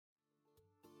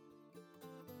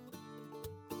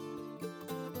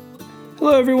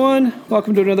Hello, everyone.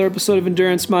 Welcome to another episode of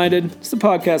Endurance Minded. It's the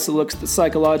podcast that looks at the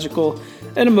psychological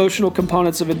and emotional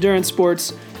components of endurance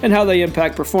sports and how they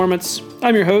impact performance.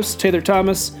 I'm your host, Taylor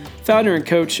Thomas, founder and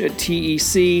coach at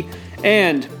TEC.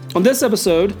 And on this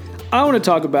episode, I want to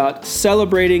talk about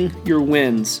celebrating your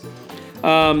wins.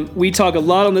 We talk a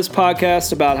lot on this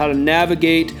podcast about how to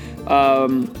navigate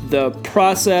the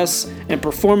process and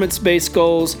performance-based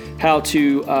goals, how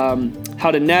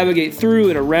to navigate through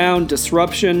and around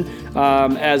disruption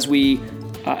as we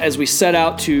set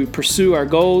out to pursue our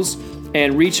goals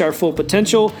and reach our full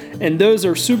potential. And those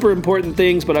are super important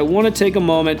things, but I want to take a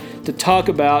moment to talk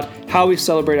about how we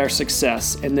celebrate our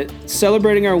success, and that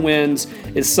celebrating our wins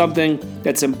is something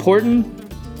that's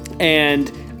important and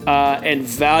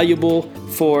valuable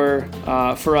for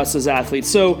us as athletes.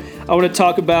 So I want to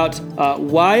talk about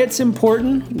why it's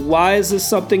important. Why is this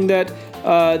something that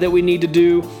we need to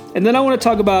do? And then I want to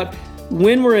talk about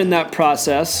when we're in that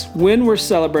process, when we're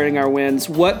celebrating our wins,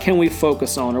 what can we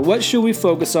focus on, or what should we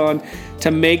focus on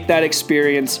to make that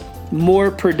experience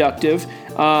more productive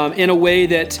in a way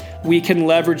that we can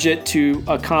leverage it to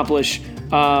accomplish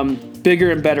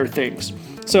bigger and better things.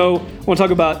 So I want to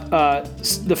talk about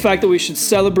the fact that we should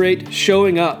celebrate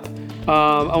showing up.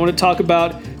 I want to talk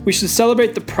about we should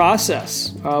celebrate the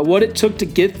process, what it took to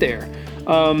get there,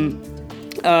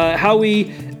 how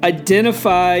we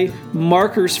identify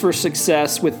markers for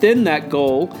success within that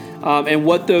goal, and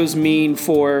what those mean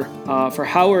for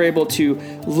how we're able to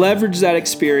leverage that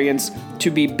experience to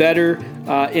be better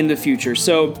in the future.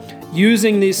 So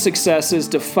using these successes,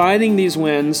 defining these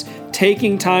wins,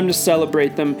 taking time to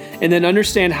celebrate them, and then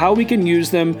understand how we can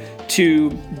use them to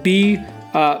be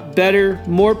better,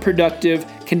 more productive,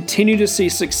 continue to see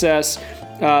success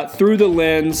through the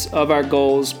lens of our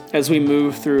goals as we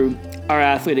move through our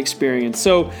athlete experience.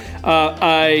 So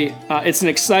it's an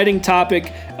exciting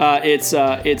topic.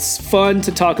 It's fun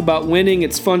to talk about winning.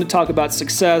 It's fun to talk about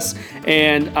success.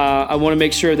 And I want to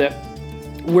make sure that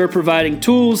we're providing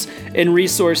tools and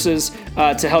resources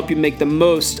to help you make the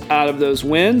most out of those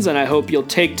wins. And I hope you'll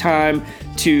take time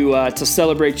to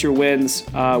celebrate your wins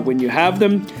when you have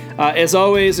them. As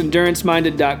always,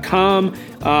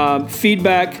 enduranceminded.com.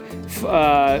 Feedback.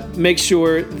 Make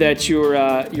sure that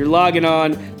you're logging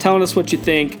on, telling us what you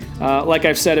think. Like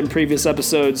I've said in previous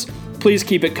episodes, please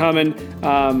keep it coming.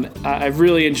 I've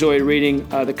really enjoyed reading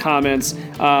the comments.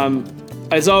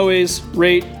 As always,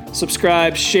 rate,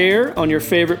 subscribe, share on your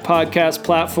favorite podcast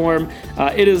platform.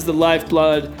 It is the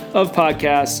lifeblood of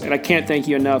podcasts, and I can't thank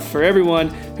you enough for everyone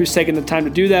who's taken the time to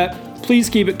do that. Please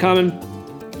keep it coming.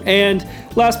 And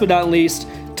last but not least,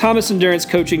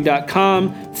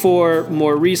 thomasendurancecoaching.com for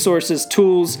more resources,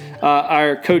 tools.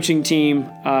 Our coaching team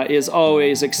is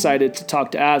always excited to talk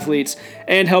to athletes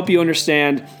and help you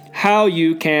understand how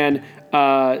you can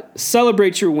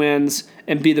celebrate your wins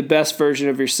and be the best version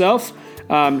of yourself.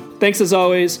 Thanks as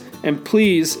always, and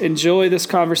please enjoy this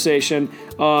conversation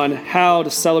on how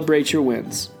to celebrate your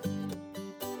wins.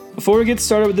 Before we get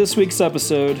started with this week's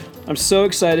episode, I'm so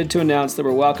excited to announce that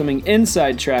we're welcoming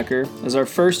Inside Tracker as our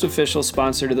first official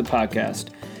sponsor to the podcast.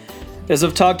 As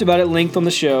I've talked about at length on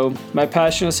the show, my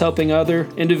passion is helping other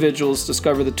individuals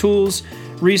discover the tools,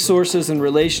 resources, and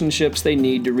relationships they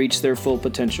need to reach their full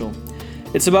potential.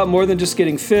 It's about more than just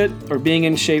getting fit or being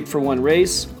in shape for one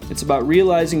race. It's about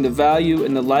realizing the value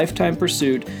in the lifetime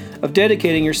pursuit of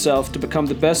dedicating yourself to become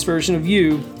the best version of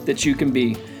you that you can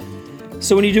be.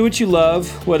 So when you do what you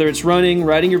love, whether it's running,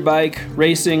 riding your bike,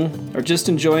 racing, or just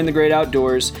enjoying the great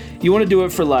outdoors, you want to do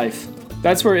it for life.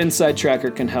 That's where Inside Tracker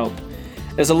can help.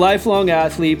 As a lifelong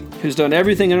athlete who's done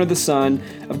everything under the sun,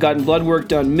 I've gotten blood work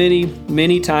done many,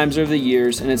 many times over the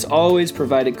years, and it's always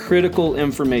provided critical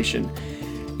information.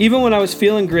 Even when I was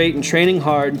feeling great and training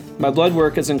hard, my blood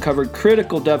work has uncovered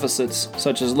critical deficits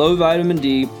such as low vitamin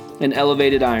D and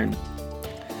elevated iron.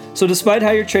 So despite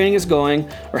how your training is going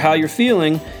or how you're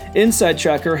feeling, Inside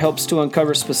Tracker helps to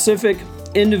uncover specific,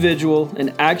 individual,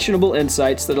 and actionable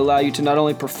insights that allow you to not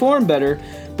only perform better,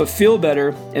 but feel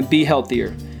better and be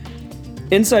healthier.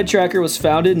 Inside Tracker was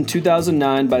founded in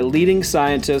 2009 by leading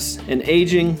scientists in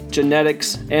aging,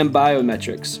 genetics, and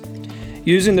biometrics.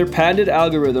 Using their patented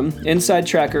algorithm, Inside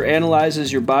Tracker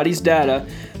analyzes your body's data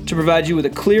to provide you with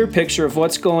a clear picture of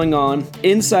what's going on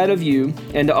inside of you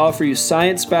and to offer you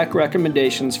science-backed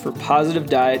recommendations for positive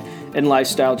diet and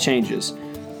lifestyle changes.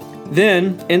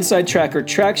 Then, Inside Tracker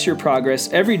tracks your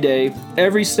progress every day,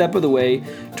 every step of the way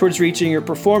towards reaching your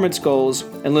performance goals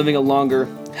and living a longer,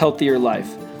 healthier life.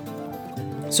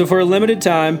 So for a limited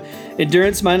time,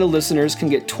 Endurance Minded listeners can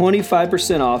get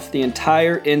 25% off the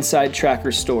entire Inside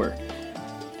Tracker store.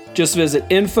 Just visit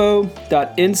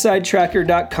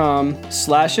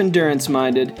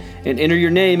info.insidetracker.com/endurance-minded and enter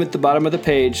your name at the bottom of the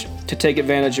page to take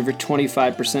advantage of your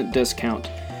 25% discount.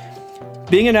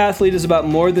 Being an athlete is about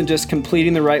more than just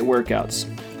completing the right workouts.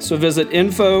 So visit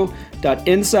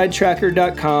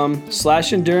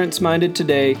info.insidetracker.com/endurance-minded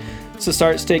today to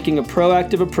start taking a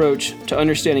proactive approach to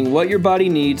understanding what your body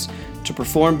needs to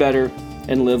perform better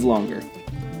and live longer.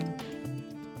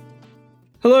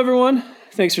 Hello, everyone.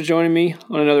 Thanks for joining me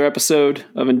on another episode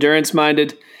of Endurance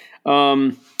Minded.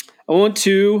 I want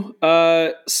to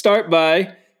start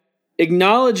by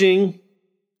acknowledging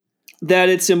that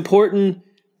it's important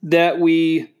that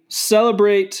we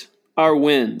celebrate our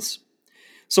wins.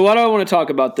 So why do I want to talk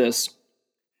about this?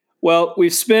 Well, we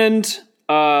spend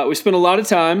a lot of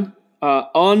time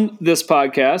on this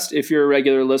podcast, if you're a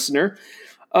regular listener,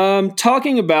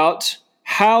 talking about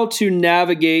how to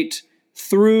navigate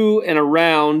through and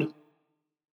around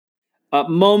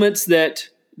moments that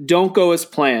don't go as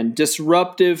planned,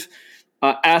 disruptive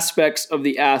aspects of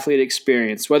the athlete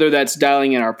experience, whether that's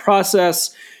dialing in our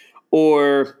process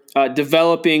or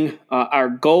developing our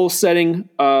goal-setting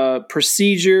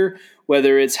procedure,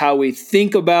 whether it's how we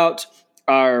think about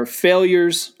our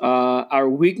failures, our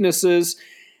weaknesses,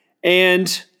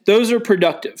 and those are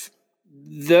productive.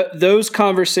 Those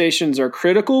conversations are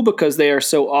critical because they are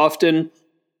so often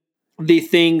the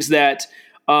things that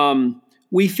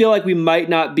we feel like we might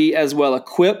not be as well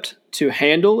equipped to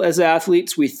handle as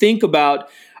athletes. We think about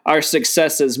our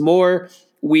successes more.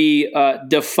 We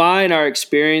define our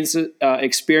experiences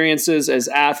as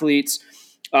athletes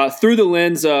through the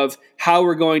lens of how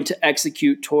we're going to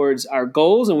execute towards our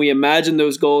goals, and we imagine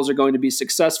those goals are going to be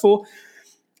successful.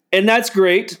 And that's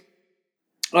great,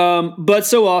 but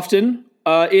so often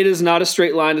it is not a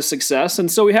straight line to success, and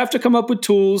so we have to come up with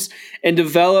tools and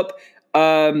develop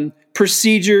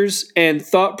procedures and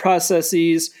thought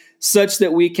processes such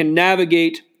that we can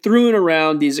navigate through and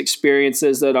around these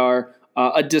experiences that are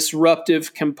a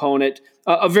disruptive component,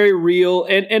 a very real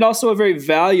and also a very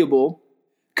valuable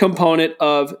component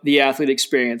of the athlete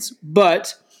experience.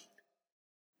 But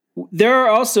there are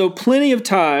also plenty of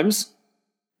times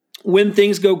when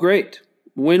things go great,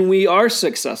 when we are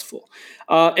successful.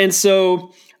 And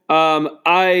so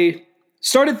I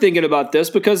started thinking about this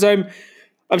because I'm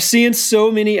seeing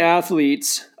so many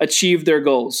athletes achieve their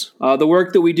goals. The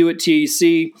work that we do at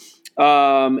TEC,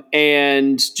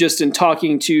 and just in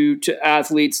talking to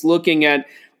athletes, looking at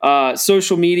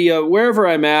social media, wherever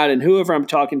I'm at and whoever I'm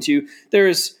talking to,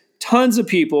 there's tons of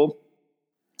people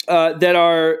that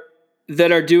are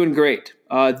doing great,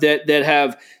 that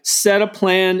have set a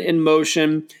plan in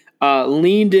motion,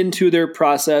 leaned into their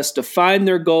process, defined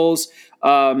their goals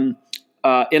in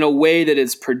a way that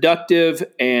is productive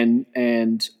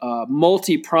and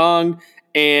multi-pronged,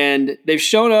 and they've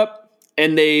shown up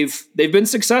and they've been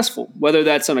successful, whether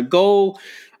that's on a goal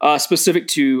specific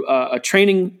to a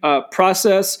training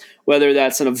process, whether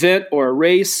that's an event or a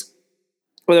race,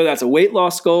 whether that's a weight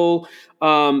loss goal,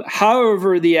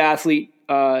 however the athlete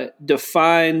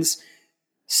defines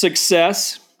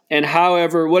success, and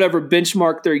whatever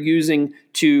benchmark they're using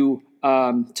to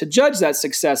judge that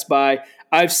success by.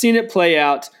 I've seen it play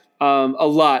out a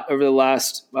lot over the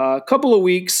last couple of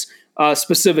weeks,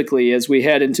 specifically as we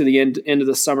head into the end of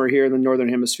the summer here in the Northern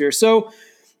Hemisphere. So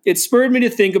it spurred me to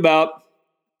think about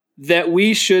that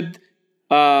we should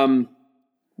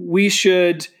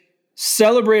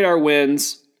celebrate our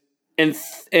wins and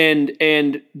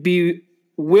be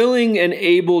willing and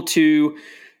able to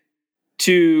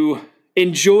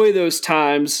enjoy those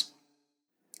times,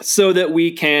 so that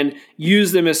we can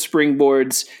use them as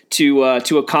springboards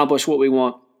to accomplish what we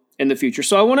want in the future.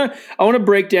 So I want to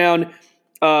break down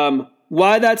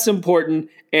why that's important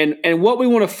and what we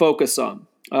want to focus on,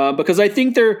 because I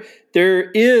think there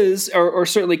is or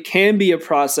certainly can be a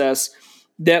process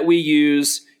that we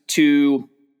use to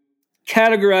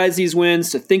categorize these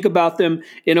wins, to think about them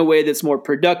in a way that's more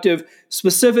productive,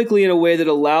 specifically in a way that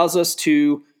allows us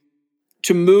to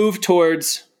move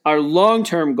towards our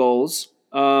long-term goals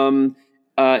in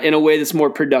a way that's more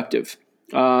productive,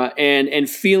 and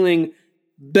feeling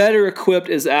better equipped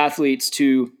as athletes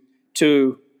to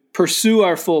pursue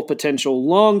our full potential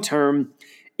long-term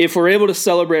if we're able to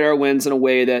celebrate our wins in a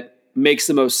way that makes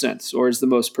the most sense or is the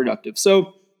most productive.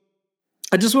 So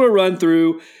I just want to run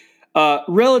through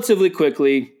relatively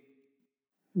quickly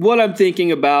what I'm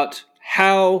thinking about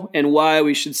how and why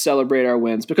we should celebrate our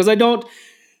wins, because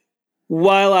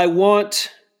while I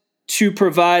want to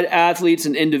provide athletes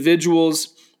and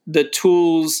individuals the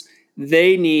tools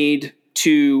they need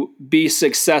to be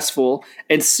successful,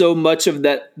 and so much of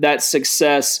that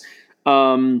success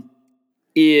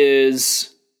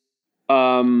is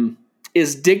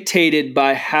is dictated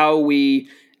by how we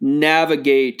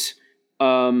navigate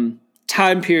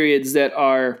time periods that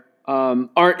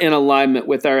aren't in alignment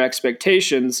with our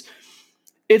expectations.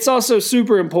 It's also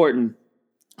super important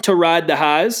to ride the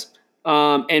highs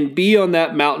and be on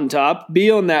that mountaintop, be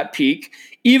on that peak.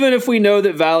 Even if we know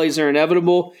that valleys are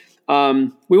inevitable,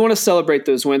 we want to celebrate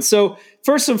those wins. So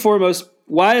first and foremost,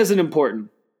 why is it important?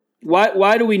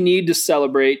 Why do we need to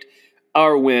celebrate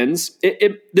our wins?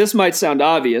 This might sound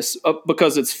obvious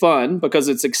because it's fun, because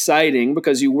it's exciting,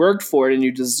 because you worked for it and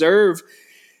you deserve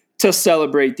to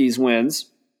celebrate these wins.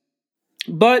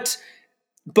 But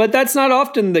that's not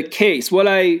often the case.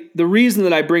 The reason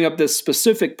that I bring up this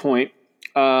specific point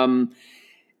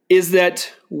is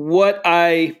that what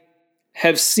I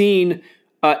have seen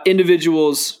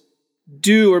individuals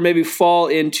do or maybe fall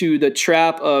into the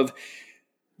trap of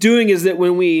doing is that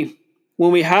when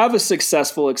we have a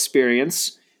successful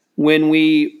experience, when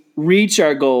we reach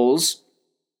our goals,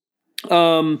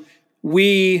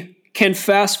 we can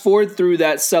fast forward through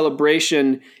that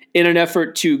celebration in an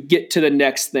effort to get to the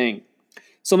next thing.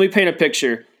 So let me paint a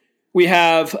picture. We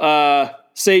have,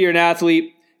 say you're an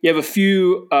athlete, you have a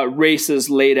few races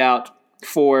laid out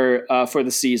for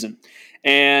the season,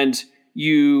 and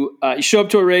you show up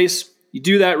to a race, you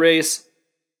do that race,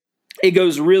 it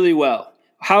goes really well.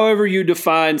 However you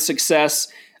define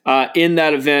success in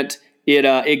that event,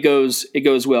 it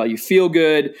goes well. You feel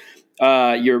good.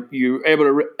 You're able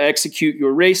to execute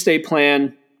your race day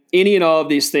plan. Any and all of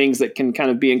these things that can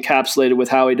kind of be encapsulated with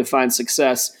how we define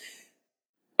success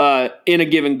in a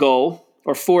given goal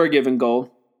or for a given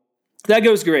goal. That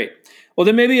goes great. Well,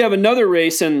 then maybe you have another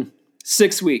race in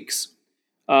 6 weeks.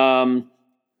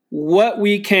 What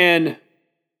we can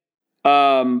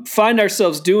find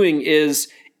ourselves doing is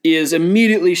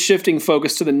immediately shifting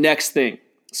focus to the next thing.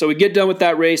 So we get done with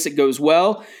that race, it goes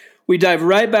well. We dive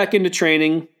right back into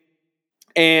training,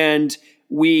 and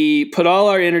we put all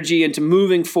our energy into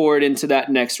moving forward into that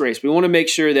next race. We want to make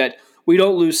sure that we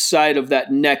don't lose sight of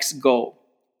that next goal.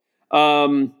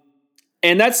 And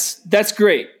that's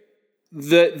great.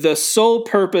 The sole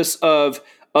purpose of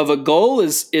a goal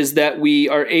is that we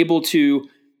are able to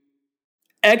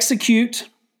execute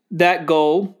that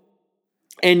goal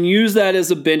and use that as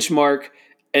a benchmark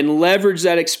and leverage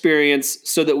that experience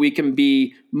so that we can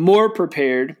be more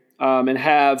prepared and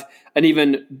have an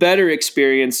even better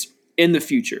experience in the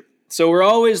future. So we're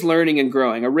always learning and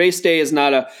growing. A race day is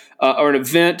not or an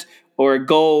event or a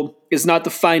goal is not the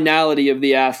finality of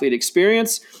the athlete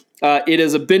experience. It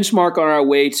is a benchmark on our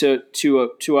way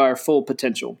to our full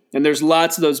potential. And there's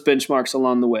lots of those benchmarks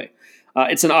along the way.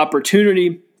 It's an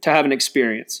opportunity to have an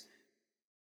experience.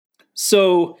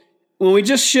 So when we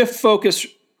just shift focus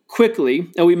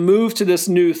quickly and we move to this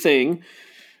new thing,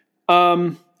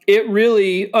 it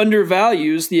really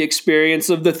undervalues the experience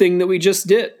of the thing that we just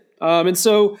did. And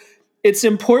so it's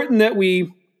important that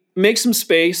we make some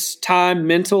space, time,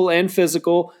 mental and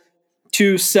physical,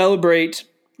 to celebrate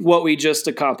what we just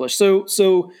accomplished.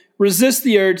 So resist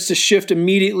the urge to shift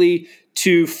immediately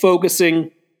to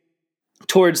focusing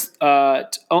towards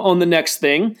on the next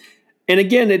thing. And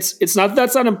again, it's not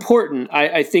that's not important.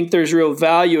 I think there's real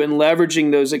value in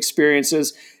leveraging those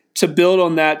experiences to build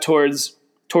on that towards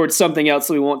something else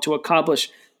that we want to accomplish.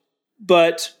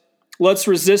 But let's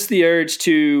resist the urge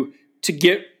to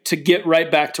get right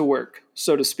back to work,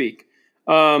 so to speak.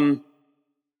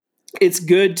 It's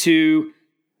good to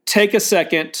take a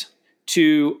second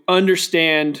to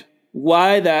understand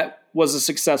why that was a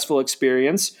successful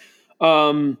experience,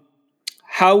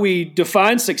 how we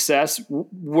define success.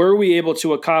 Were we able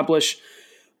to accomplish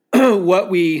what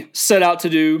we set out to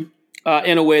do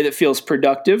in a way that feels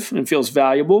productive and feels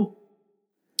valuable?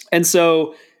 And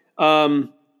so I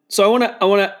want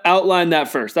to outline that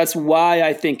first. That's why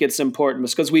I think it's important,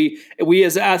 because we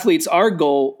as athletes are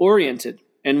goal oriented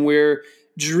and we're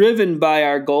driven by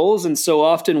our goals, and so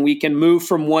often we can move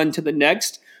from one to the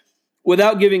next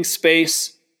without giving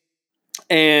space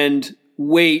and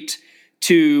weight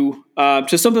to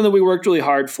something that we worked really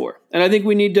hard for. And I think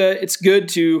we need to. It's good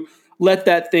to let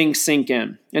that thing sink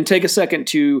in and take a second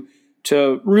to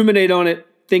ruminate on it,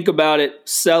 think about it,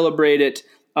 celebrate it.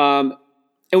 And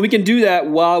we can do that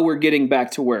while we're getting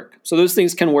back to work. So those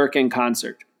things can work in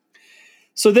concert.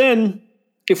 So then,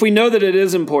 if we know that it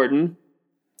is important,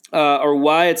 or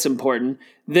why it's important,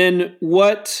 then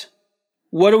what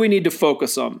do we need to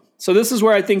focus on? So this is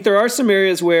where I think there are some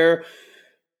areas where,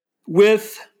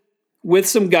 with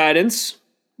some guidance,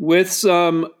 with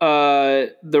some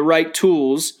the right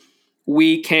tools,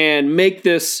 we can make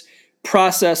this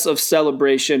process of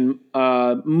celebration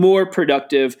more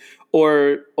productive,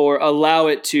 or allow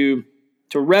it to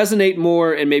resonate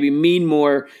more and maybe mean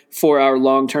more for our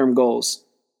long-term goals.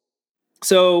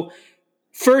 So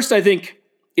first, I think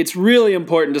it's really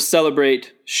important to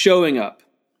celebrate showing up.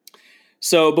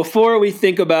 So before we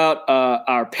think about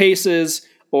our paces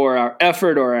or our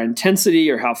effort or our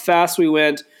intensity or how fast we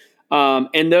went,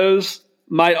 and those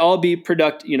might all be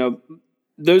productive,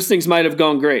 those things might have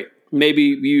gone great. Maybe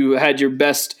you had your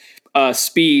best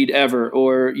speed ever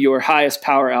or your highest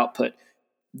power output.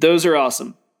 Those are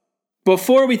awesome.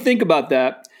 Before we think about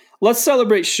that, let's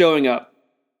celebrate showing up.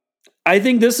 I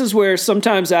think this is where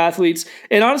sometimes athletes,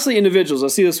 and honestly individuals, I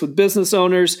see this with business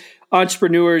owners,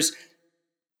 entrepreneurs,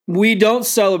 we don't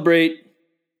celebrate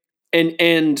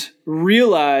and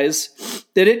realize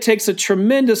that it takes a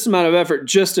tremendous amount of effort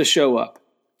just to show up,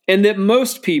 and that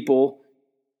most people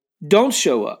don't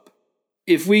show up.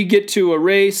 If we get to a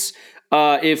race,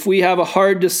 if we have a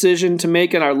hard decision to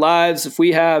make in our lives, if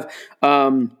we have,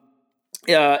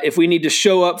 if we need to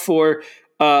show up for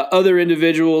other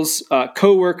individuals,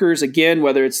 coworkers, again,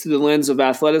 whether it's through the lens of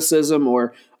athleticism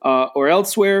or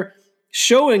elsewhere,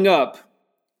 showing up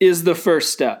is the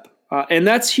first step, and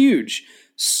that's huge.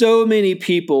 So many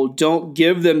people don't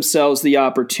give themselves the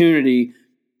opportunity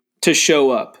to show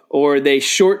up, or they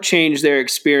shortchange their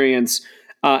experience,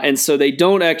 and so they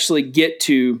don't actually get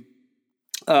to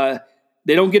show up.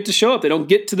 They don't get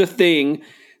to the thing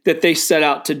that they set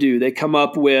out to do. They come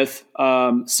up with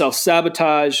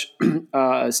self-sabotage,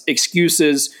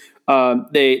 excuses.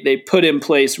 They put in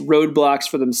place roadblocks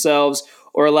for themselves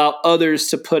or allow others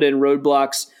to put in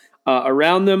roadblocks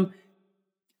around them.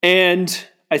 And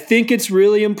I think it's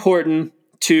really important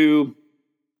to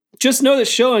just know that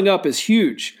showing up is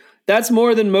huge. That's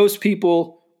more than most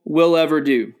people will ever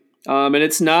do. And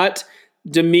it's not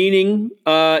demeaning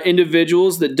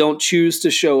individuals that don't choose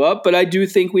to show up, but I do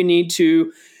think we need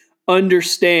to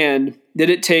understand that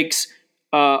it takes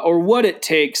or what it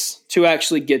takes to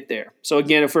actually get there. So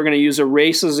again, if we're going to use a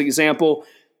race as an example,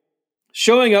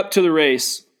 showing up to the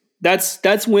race,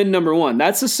 that's win number one.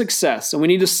 That's a success. And we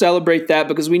need to celebrate that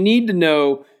because we need to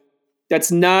know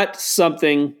that's not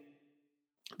something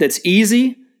that's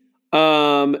easy.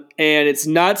 And it's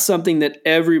not something that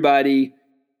everybody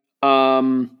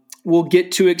will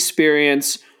get to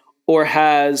experience or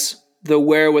has the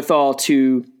wherewithal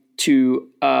to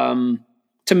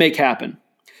make happen.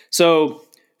 So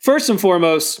first and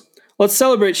foremost, let's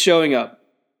celebrate showing up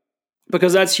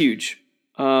because that's huge.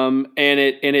 And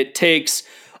it takes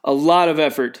a lot of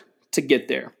effort to get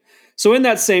there. So in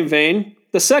that same vein,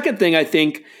 the second thing I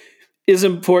think is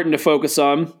important to focus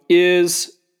on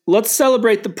is let's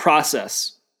celebrate the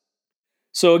process.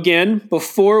 So again,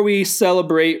 before we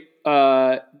celebrate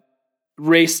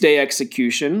race day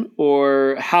execution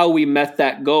or how we met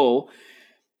that goal,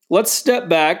 let's step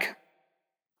back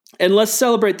and let's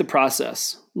celebrate the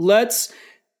process. Let's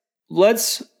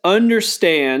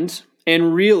understand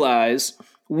and realize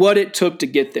what it took to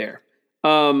get there.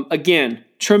 Again,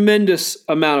 tremendous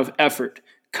amount of effort,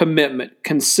 commitment,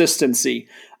 consistency,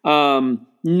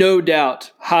 no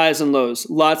doubt, highs and lows.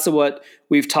 Lots of what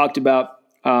we've talked about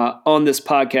on this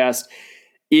podcast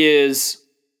is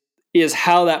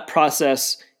how that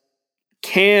process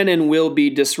can and will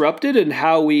be disrupted and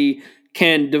how we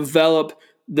can develop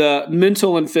the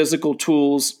mental and physical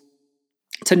tools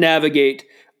to navigate,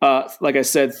 like I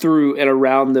said, through and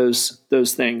around those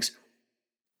things.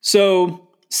 So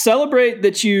celebrate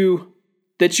that you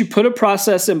put a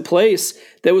process in place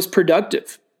that was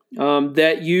productive,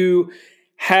 that you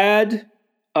had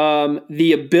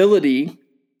the ability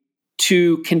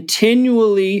to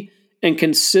continually and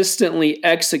consistently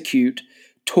execute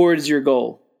towards your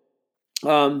goal.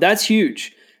 That's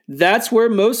huge. That's where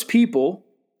most people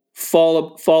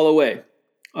fall away.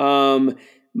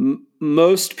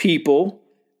 Most people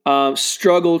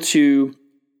struggle to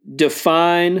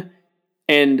define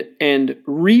and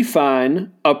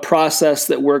refine a process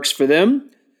that works for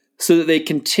them so that they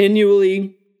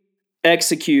continually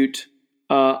execute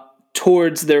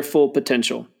towards their full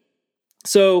potential.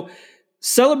 So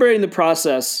celebrating the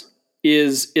process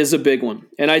is a big one.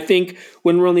 And I think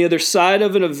when we're on the other side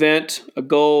of an event, a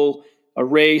goal, a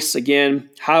race, again,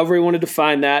 however you want to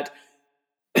define that,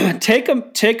 take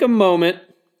a moment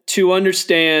to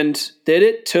understand that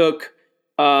it took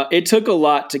a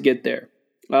lot to get there.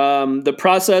 The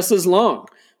process is long,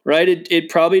 right? It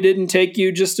probably didn't take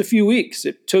you just a few weeks.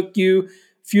 It took you a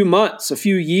few months, a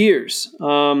few years,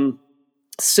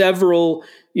 several,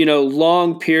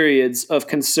 long periods of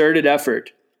concerted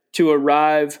effort to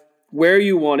arrive where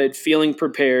you wanted, feeling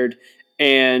prepared,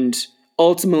 and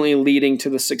ultimately leading to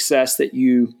the success that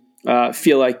you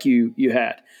feel like you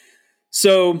had.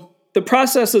 So the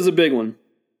process is a big one.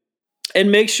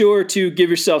 And make sure to give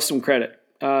yourself some credit.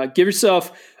 Give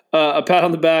yourself a pat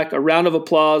on the back, a round of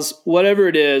applause, whatever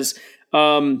it is.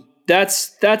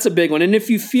 That's a big one. And if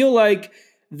you feel like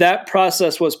that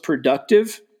process was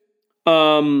productive,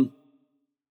 even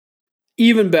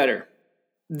better.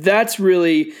 That's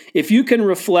really, if you can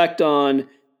reflect on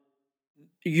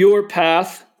your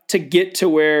path to get to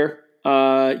where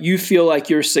you feel like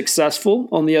you're successful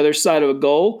on the other side of a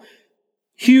goal,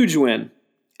 huge win.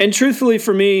 And truthfully,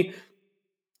 for me,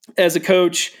 as a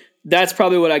coach, that's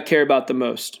probably what I care about the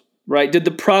most, right? Did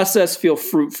the process feel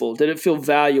fruitful? Did it feel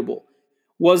valuable?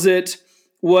 Was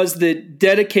the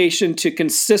dedication to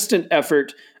consistent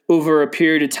effort over a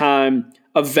period of time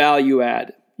a value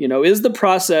add? Is the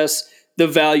process the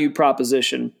value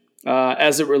proposition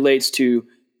as it relates to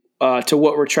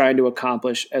what we're trying to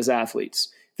accomplish as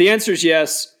athletes? If the answer is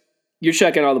yes, you're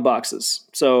checking all the boxes.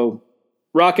 So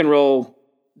rock and roll,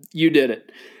 you did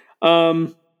it.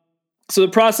 So the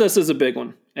process is a big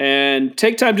one, and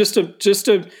take time just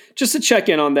to check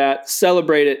in on that,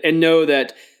 celebrate it, and know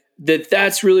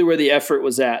that's really where the effort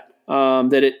was at.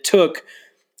 That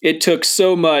it took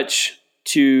so much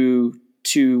to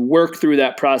work through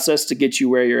that process to get you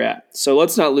where you're at. So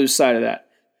let's not lose sight of that.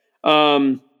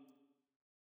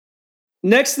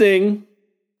 Next thing,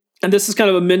 and this is kind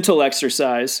of a mental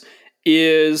exercise,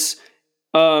 is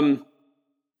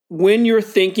when you're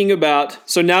thinking about,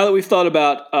 so now that we've thought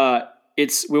about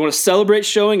we want to celebrate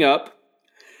showing up.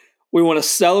 We want to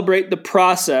celebrate the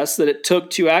process that it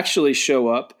took to actually show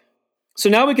up. So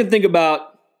now we can think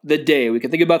about the day. We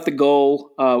can think about the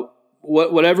goal,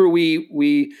 whatever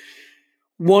we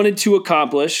wanted to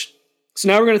accomplish. So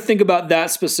now we're going to think about that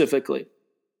specifically.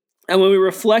 And when we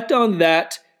reflect on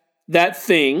that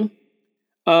thing,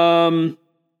 I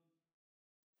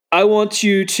want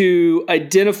you to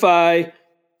identify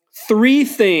 3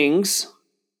 things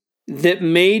that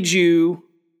made you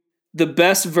the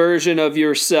best version of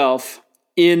yourself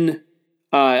in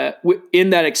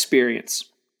that experience.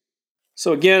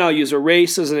 So again, I'll use a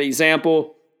race as an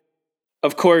example.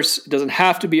 Of course, it doesn't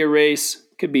have to be a race.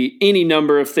 It could be any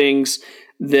number of things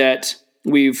that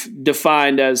we've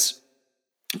defined as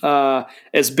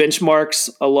benchmarks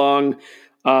along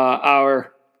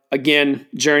our, again,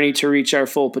 journey to reach our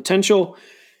full potential.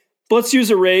 But let's use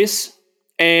a race,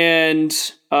 and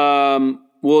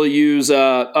we'll use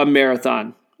a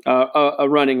marathon, a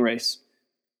running race.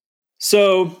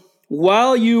 So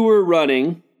while you were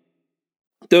running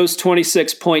those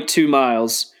 26.2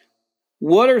 miles,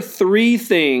 what are 3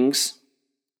 things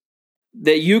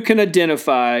that you can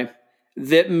identify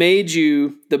that made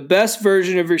you the best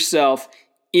version of yourself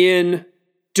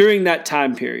during that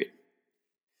time period?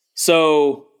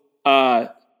 So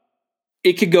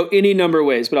it could go any number of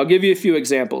ways, but I'll give you a few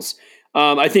examples.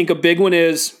 I think a big one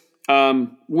is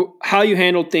how you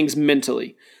handled things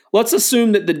mentally. Let's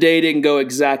assume that the day didn't go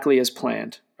exactly as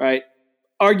planned, right?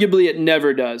 Arguably, it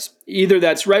never does. Either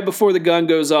that's right before the gun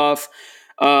goes off,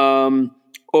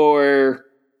 or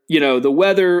the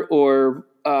weather, or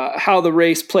how the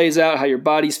race plays out, how your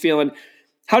body's feeling.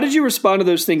 How did you respond to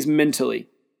those things mentally?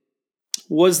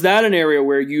 Was that an area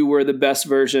where you were the best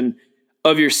version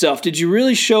of yourself? Did you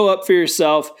really show up for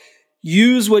yourself,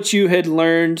 use what you had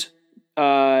learned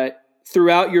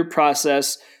throughout your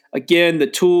process? Again, the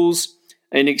tools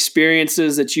and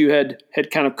experiences that you had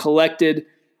kind of collected.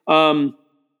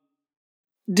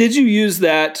 Did you use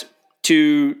that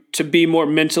to be more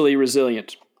mentally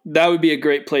resilient? That would be a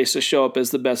great place to show up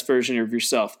as the best version of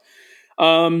yourself.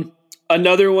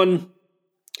 Another one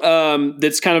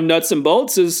that's kind of nuts and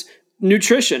bolts is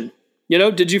nutrition.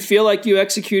 Did you feel like you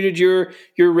executed your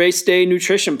race day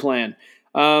nutrition plan?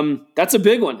 That's a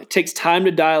big one. It takes time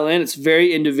to dial in. It's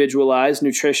very individualized,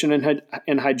 nutrition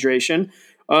and hydration.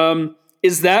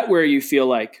 Is that where you feel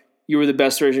like you were the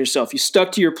best version of yourself? You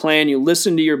stuck to your plan. You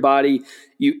listened to your body.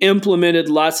 You implemented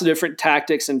lots of different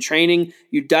tactics and training.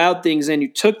 You dialed things in. You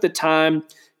took the time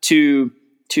to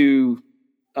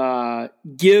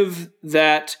give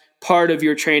that part of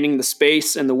your training the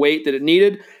space and the weight that it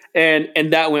needed,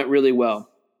 and that went really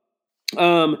well.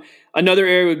 Another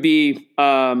area would be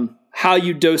how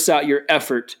you dose out your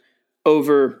effort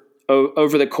over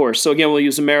the course. So again, we'll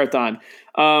use a marathon.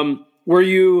 Were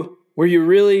you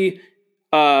really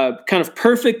kind of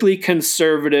perfectly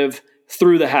conservative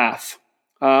through the half?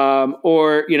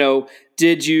 Or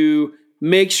did you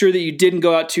make sure that you didn't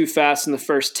go out too fast in the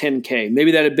first 10K?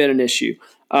 Maybe that had been an issue,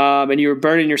 and you were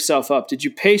burning yourself up. Did you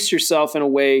pace yourself in a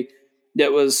way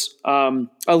that was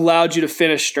allowed you to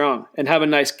finish strong and have a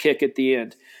nice kick at the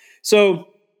end? So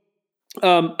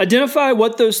identify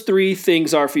what those 3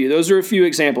 things are for you. Those are a few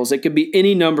examples. It could be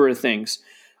any number of things.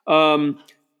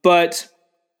 But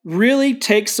really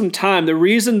take some time. The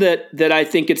reason that I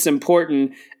think it's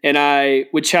important, and I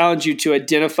would challenge you to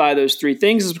identify those three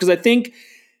things, is because I think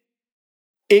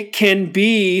it can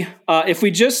be if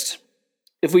we just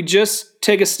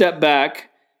take a step back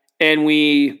and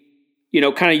we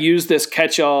kind of use this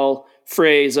catch-all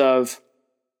phrase of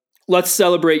let's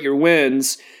celebrate your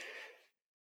wins.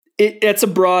 It's a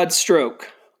broad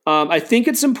stroke. I think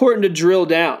it's important to drill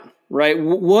down, right?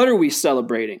 What are we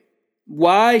celebrating?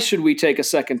 Why should we take a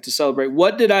second to celebrate?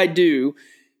 What did I do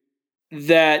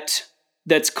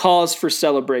that's cause for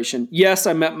celebration? Yes,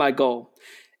 I met my goal.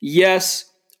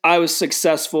 Yes, I was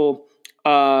successful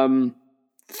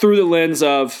through the lens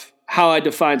of how I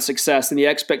define success and the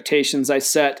expectations I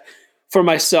set for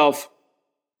myself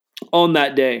on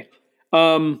that day.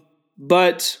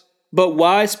 But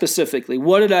why specifically?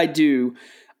 What did I do?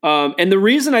 And the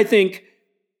reason I think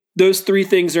those three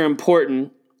things are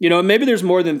important, maybe there's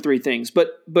more than three things,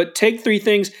 but take three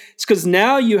things. It's because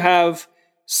now you have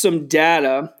some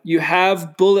data, you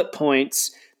have bullet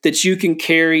points that you can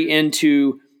carry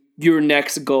into your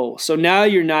next goal. So now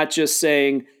you're not just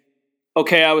saying,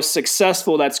 okay, I was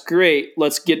successful. That's great.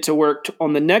 Let's get to work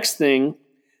on the next thing.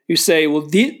 You say, well,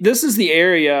 this is the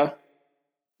area.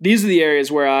 These are the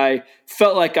areas where I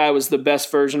felt like I was the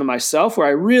best version of myself, where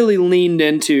I really leaned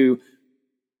into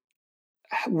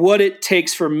what it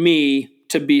takes for me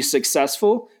to be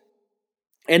successful.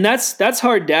 And that's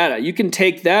hard data. You can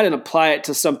take that and apply it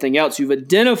to something else. You've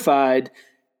identified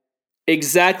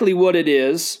exactly what it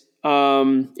is,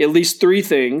 at least three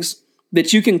things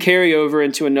that you can carry over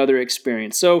into another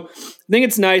experience. So I think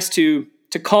it's nice to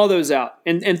call those out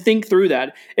and think through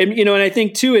that. And and I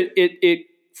think too it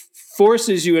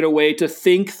forces you in a way to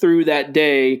think through that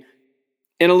day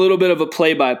in a little bit of a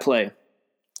play-by-play.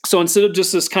 So instead of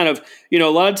just this kind of, a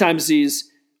lot of times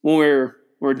when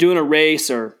we're doing a race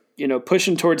or,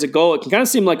 pushing towards a goal, it can kind of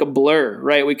seem like a blur,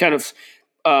 right? We kind of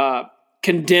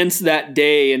condense that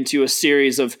day into a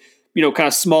series of, kind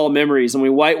of small memories, and we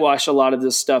whitewash a lot of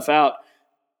this stuff out.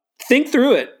 Think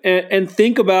through it and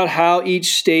think about how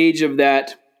each stage of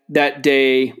that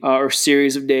day or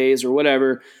series of days or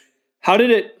whatever, how did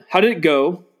it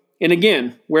go? And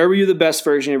again, where were you the best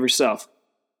version of yourself?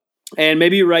 And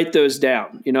maybe write those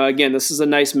down. Again, this is a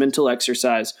nice mental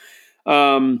exercise.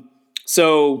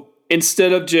 So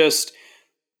instead of just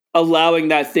allowing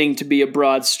that thing to be a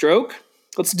broad stroke,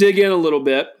 let's dig in a little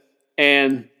bit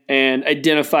and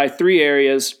identify three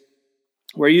areas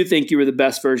where you think you were the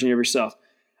best version of yourself.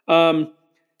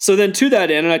 So then to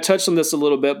that end, and I touched on this a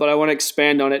little bit, but I want to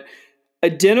expand on it,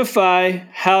 identify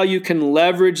how you can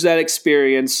leverage that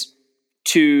experience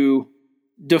to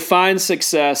define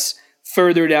success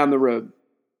further down the road.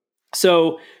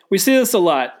 So we see this a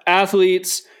lot.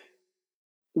 Athletes,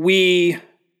 we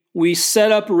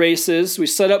set up races, we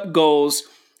set up goals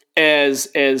as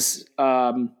endpoints.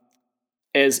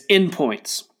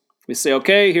 We say,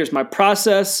 okay, here's my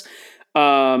process.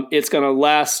 It's going to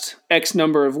last X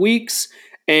number of weeks,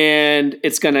 and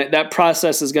that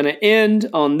process is going to end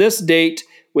on this date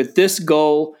with this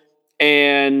goal,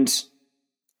 and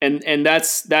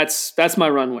that's my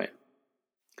runway.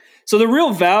 So the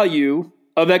real value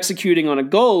of executing on a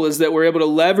goal is that we're able to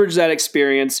leverage that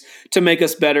experience to make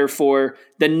us better for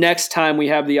the next time we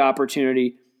have the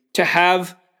opportunity to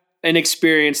have an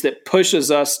experience that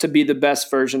pushes us to be the best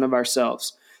version of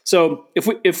ourselves. So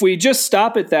if we just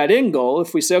stop at that end goal,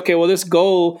 if we say, okay, well, this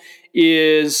goal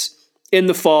is in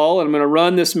the fall and I'm going to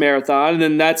run this marathon, and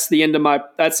then that's the end of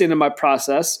my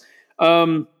process,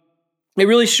 it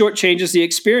really shortchanges the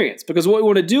experience, because what we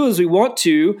want to do is we want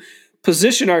to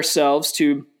position ourselves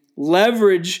to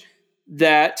leverage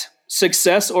that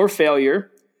success or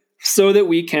failure so that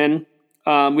we can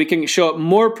show up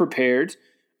more prepared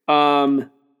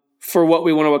for what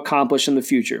we want to accomplish in the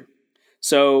future.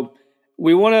 So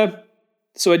we want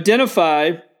to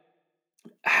identify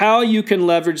how you can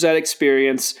leverage that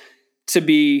experience to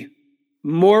be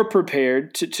more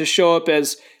prepared, to show up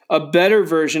as a better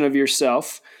version of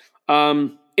yourself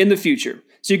in the future.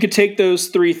 So you could take those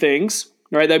three things,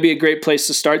 right? That'd be a great place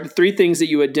to start. The three things that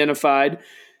you identified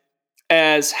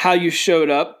as how you showed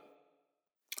up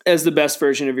as the best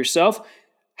version of yourself.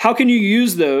 How can you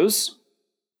use those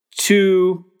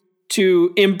to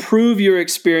improve your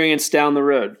experience down the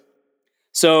road?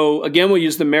 So again, we'll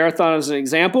use the marathon as an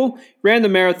example. Ran the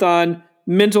marathon,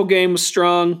 mental game was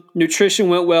strong, nutrition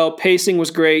went well, pacing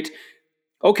was great.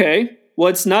 Okay, well,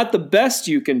 it's not the best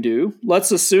you can do.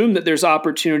 Let's assume that there's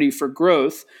opportunity for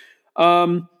growth.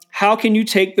 How can you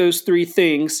take those three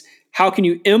things? How can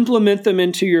you implement them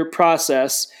into your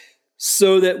process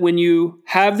so that when you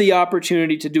have the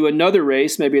opportunity to do another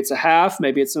race, maybe it's a half,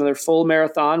 maybe it's another full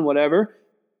marathon, whatever,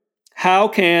 how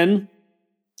can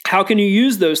you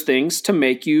use those things to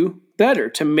make you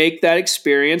better, to make that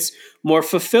experience more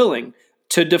fulfilling,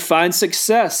 to define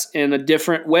success in a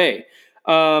different way?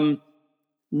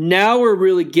 Now we're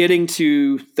really getting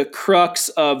to the crux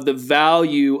of the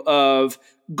value of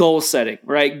goal setting,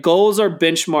 right? Goals are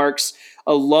benchmarks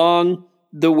along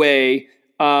the way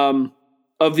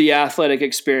of the athletic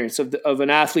experience, of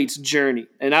an athlete's journey.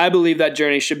 And I believe that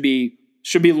journey should be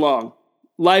long,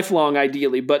 lifelong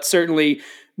ideally, but certainly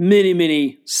many,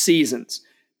 many seasons.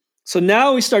 So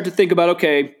now we start to think about,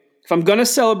 okay, if I'm going to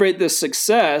celebrate this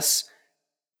success,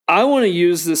 I want to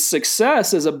use this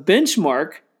success as a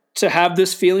benchmark to have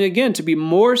this feeling again, to be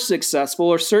more successful,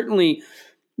 or certainly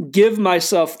give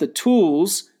myself the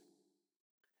tools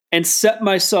and set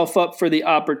myself up for the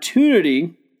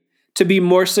opportunity to be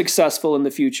more successful in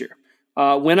the future.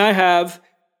 When I have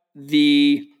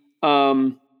the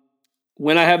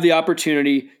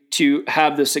opportunity to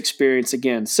have this experience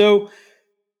again. So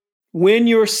when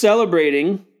you're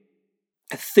celebrating,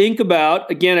 think about,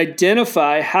 again,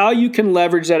 identify how you can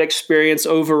leverage that experience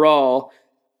overall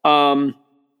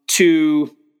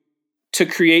to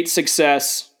create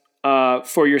success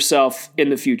for yourself in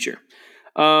the future.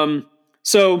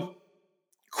 So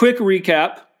quick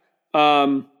recap.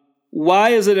 Why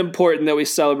is it important that we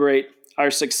celebrate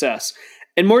our success?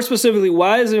 And more specifically,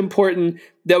 why is it important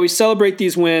that we celebrate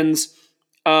these wins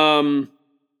in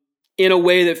a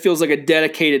way that feels like a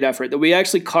dedicated effort, that we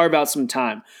actually carve out some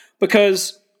time?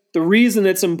 Because the reason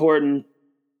it's important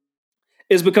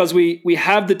is because we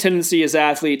have the tendency as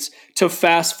athletes to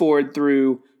fast forward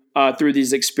through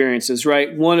these experiences,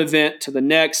 right? One event to the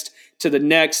next,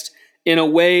 in a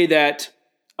way that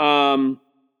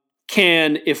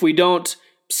can, if we don't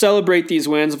celebrate these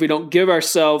wins, if we don't give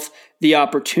ourselves the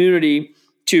opportunity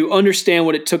to understand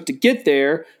what it took to get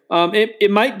there,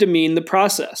 it might demean the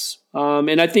process.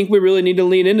 And I think we really need to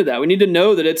lean into that. We need to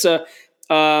know that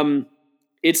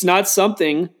it's not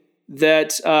something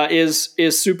that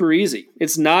is super easy.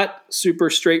 It's not super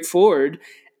straightforward.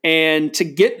 And to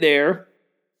get there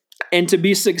and to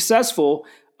be successful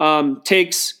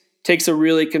takes a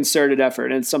really concerted effort,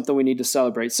 and it's something we need to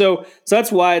celebrate. So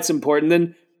that's why it's important.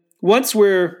 Then once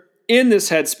we're in this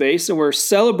headspace and we're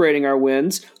celebrating our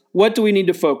wins, what do we need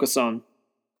to focus on?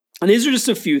 And these are just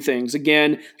a few things.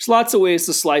 Again, there's lots of ways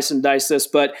to slice and dice this,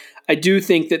 but I do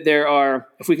think that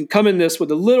if we can come in this with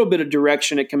a little bit of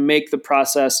direction, it can make the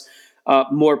process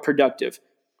more productive.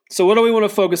 So what do we want to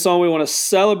focus on? We want to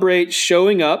celebrate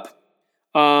showing up.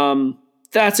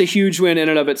 That's a huge win in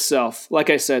and of itself.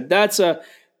 Like I said, that's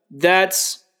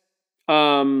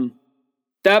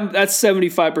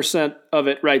 75% of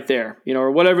it right there,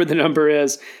 or whatever the number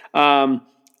is.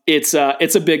 It's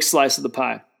a big slice of the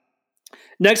pie.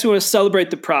 Next, we want to celebrate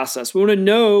the process. We want to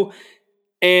know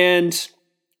and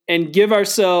give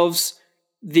ourselves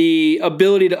the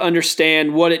ability to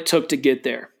understand what it took to get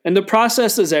there. And the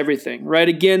process is everything, right?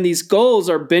 Again, these goals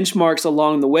are benchmarks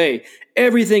along the way.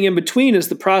 Everything in between is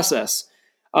the process.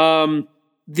 The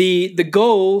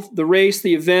goal, the race,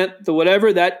 the event, the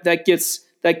whatever, that gets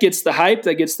the hype,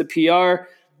 that gets the PR.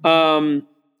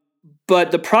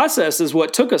 But the process is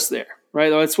what took us there, right?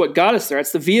 That's what got us there.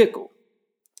 That's the vehicle.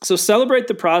 So celebrate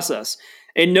the process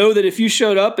and know that if you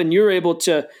showed up and you're able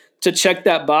to check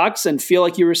that box and feel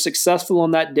like you were successful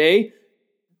on that day,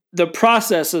 the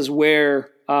process is where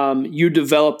you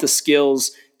develop the skills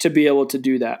to be able to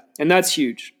do that. And that's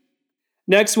huge.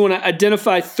 Next, we want to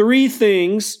identify 3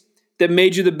 things that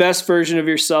made you the best version of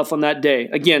yourself on that day.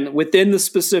 Again, within the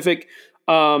specific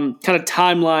kind of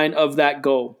timeline of that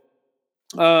goal.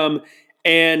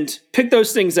 And pick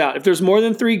those things out. If there's more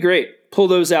than 3, great. Pull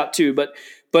those out too.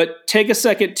 But take a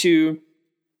second to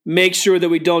make sure that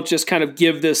we don't just kind of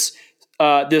give this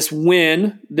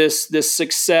win, this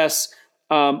success,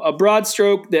 a broad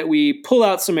stroke, that we pull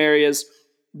out some areas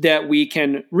that we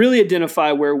can really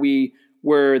identify where we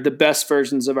were the best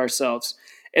versions of ourselves.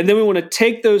 And then we want to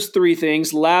take those 3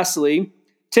 things. Lastly,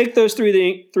 take those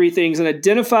three things and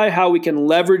identify how we can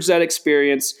leverage that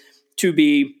experience to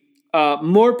be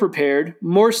more prepared,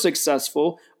 more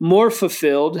successful, more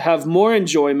fulfilled, have more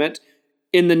enjoyment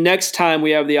in the next time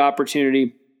we have the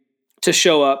opportunity to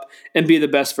show up and be the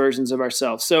best versions of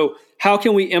ourselves. So how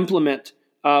can we implement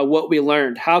what we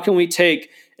learned? How can we take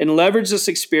and leverage this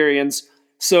experience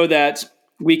so that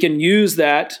we can use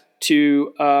that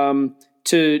to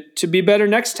be better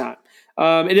next time?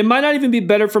 And it might not even be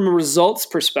better from a results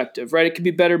perspective, right? It could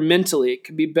be better mentally. It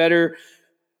could be better.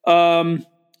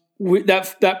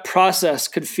 That process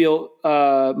could feel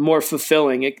more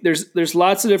fulfilling. There's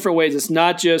lots of different ways. It's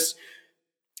not just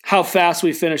how fast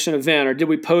we finish an event, or did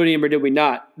we podium or did we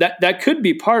not. That could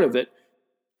be part of it,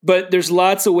 But there's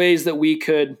lots of ways that we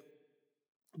could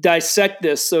dissect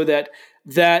this so that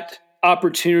that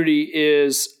opportunity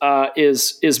is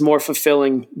more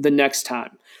fulfilling the next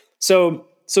time. So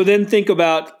then think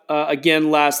about again,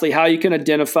 lastly, how you can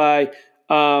identify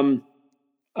or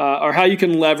how you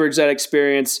can leverage that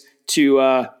experience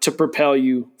to propel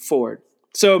you forward.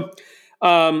 So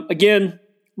again,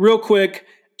 real quick,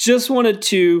 just wanted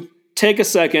to take a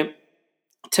second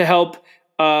to help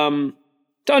to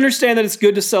understand that it's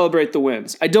good to celebrate the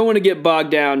wins. I don't want to get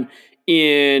bogged down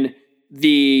in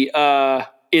the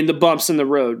bumps in the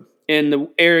road, in the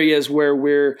areas where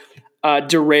we're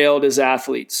derailed as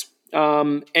athletes.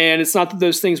 And it's not that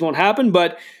those things won't happen,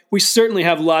 but we certainly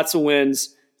have lots of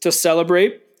wins to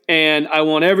celebrate. And I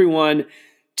want everyone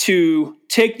to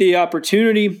take the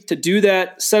opportunity to do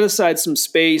that, set aside some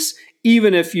space,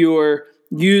 even if you're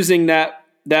using that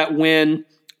win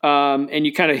and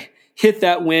you kind of hit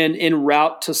that win en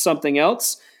route to something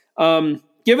else.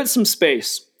 Give it some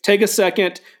space. Take a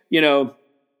second,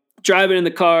 driving in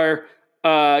the car,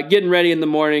 getting ready in the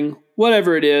morning,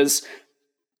 whatever it is.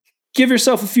 Give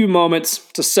yourself a few moments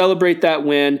to celebrate that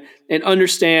win and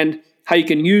understand how you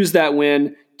can use that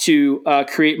win to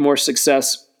create more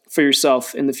success for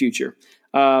yourself in the future.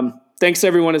 Thanks,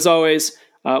 everyone, as always.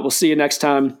 We'll see you next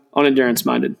time on Endurance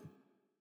Minded.